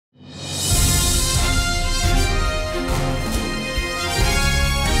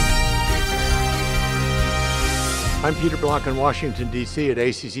I'm Peter Block in Washington, D.C. at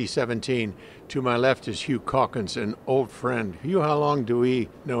ACC 17. To my left is Hugh Calkins, an old friend. Hugh, how long do we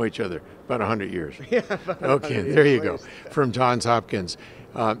know each other? About 100 years. Yeah, about 100 okay, years, there you please. go, from Johns Hopkins.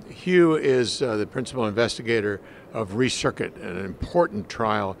 Hugh is the principal investigator of Recircuit, an important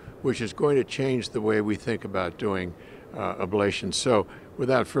trial which is going to change the way we think about doing ablation. So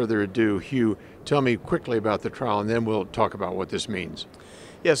without further ado, Hugh, tell me quickly about the trial and then we'll talk about what this means.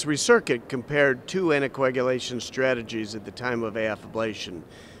 Yes, Recircuit compared two anticoagulation strategies at the time of AF ablation.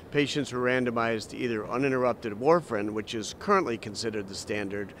 Patients were randomized to either uninterrupted warfarin, which is currently considered the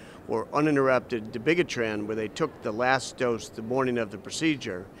standard, or uninterrupted dabigatran, where they took the last dose the morning of the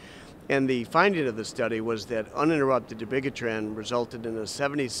procedure. And the finding of the study was that uninterrupted dabigatran resulted in a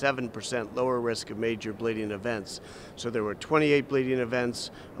 77% lower risk of major bleeding events. So there were 28 bleeding events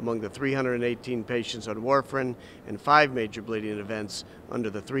among the 318 patients on warfarin and 5 major bleeding events under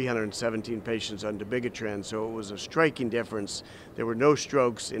the 317 patients on dabigatran. So it was a striking difference. There were no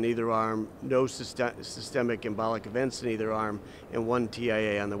strokes in either arm, no systemic embolic events in either arm, and 1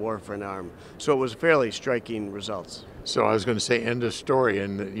 TIA on the warfarin arm. So it was fairly striking results. So I was going to say end of story,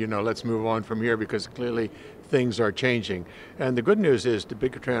 and let's move on from here because clearly things are changing. And the good news is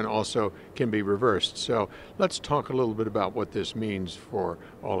dabigatran also can be reversed. So let's talk a little bit about what this means for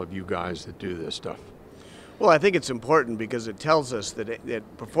all of you guys that do this stuff. Well, I think it's important because it tells us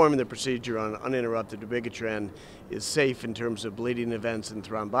that performing the procedure on uninterrupted dabigatran is safe in terms of bleeding events and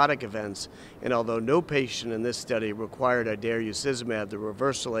thrombotic events. And although no patient in this study required idarucizumab, the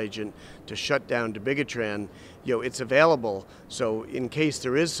reversal agent, to shut down dabigatran, it's available. So in case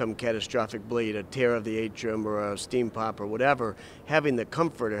there is some catastrophic bleed, a tear of the atrium or a steam pop or whatever, having the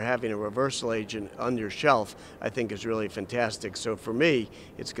comfort of having a reversal agent on your shelf, I think is really fantastic. So for me,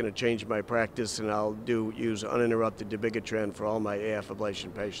 it's going to change my practice, and I'll use uninterrupted dabigatran for all my AF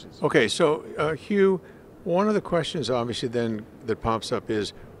ablation patients. Okay, so Hugh, one of the questions obviously then that pops up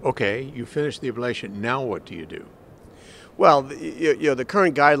is, okay, you finish the ablation, now what do you do? Well, the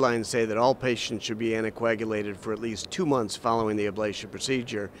current guidelines say that all patients should be anticoagulated for at least 2 months following the ablation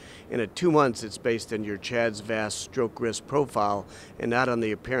procedure. And at 2 months, it's based on your CHA2DS2-VASc stroke risk profile and not on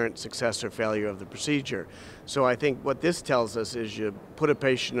the apparent success or failure of the procedure. So I think what this tells us is you put a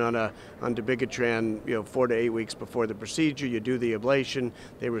patient on dabigatran 4 to 8 weeks before the procedure, you do the ablation,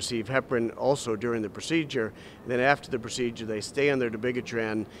 they receive heparin also during the procedure, and then after the procedure they stay on their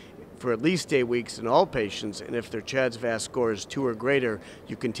dabigatran for at least 8 weeks in all patients, and if their CHA2DS2-VASc score is 2 or greater,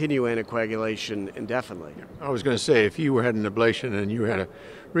 you continue anticoagulation indefinitely. I was going to say, if you had an ablation and you had a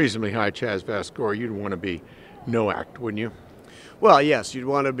reasonably high CHA2DS2-VASc score, you'd want to be NOACed, wouldn't you? Well, yes, you'd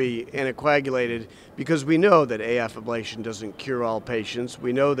want to be anticoagulated because we know that AF ablation doesn't cure all patients.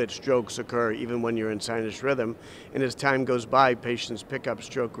 We know that strokes occur even when you're in sinus rhythm, and as time goes by, patients pick up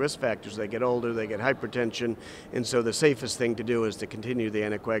stroke risk factors. They get older, they get hypertension, and so the safest thing to do is to continue the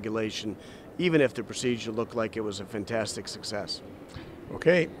anticoagulation, even if the procedure looked like it was a fantastic success.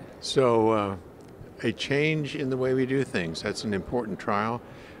 Okay, so a change in the way we do things. That's an important trial.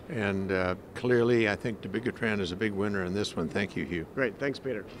 And clearly, I think dabigatran is a big winner in this one. Thank you, Hugh. Great. Thanks,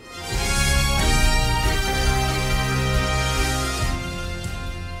 Peter.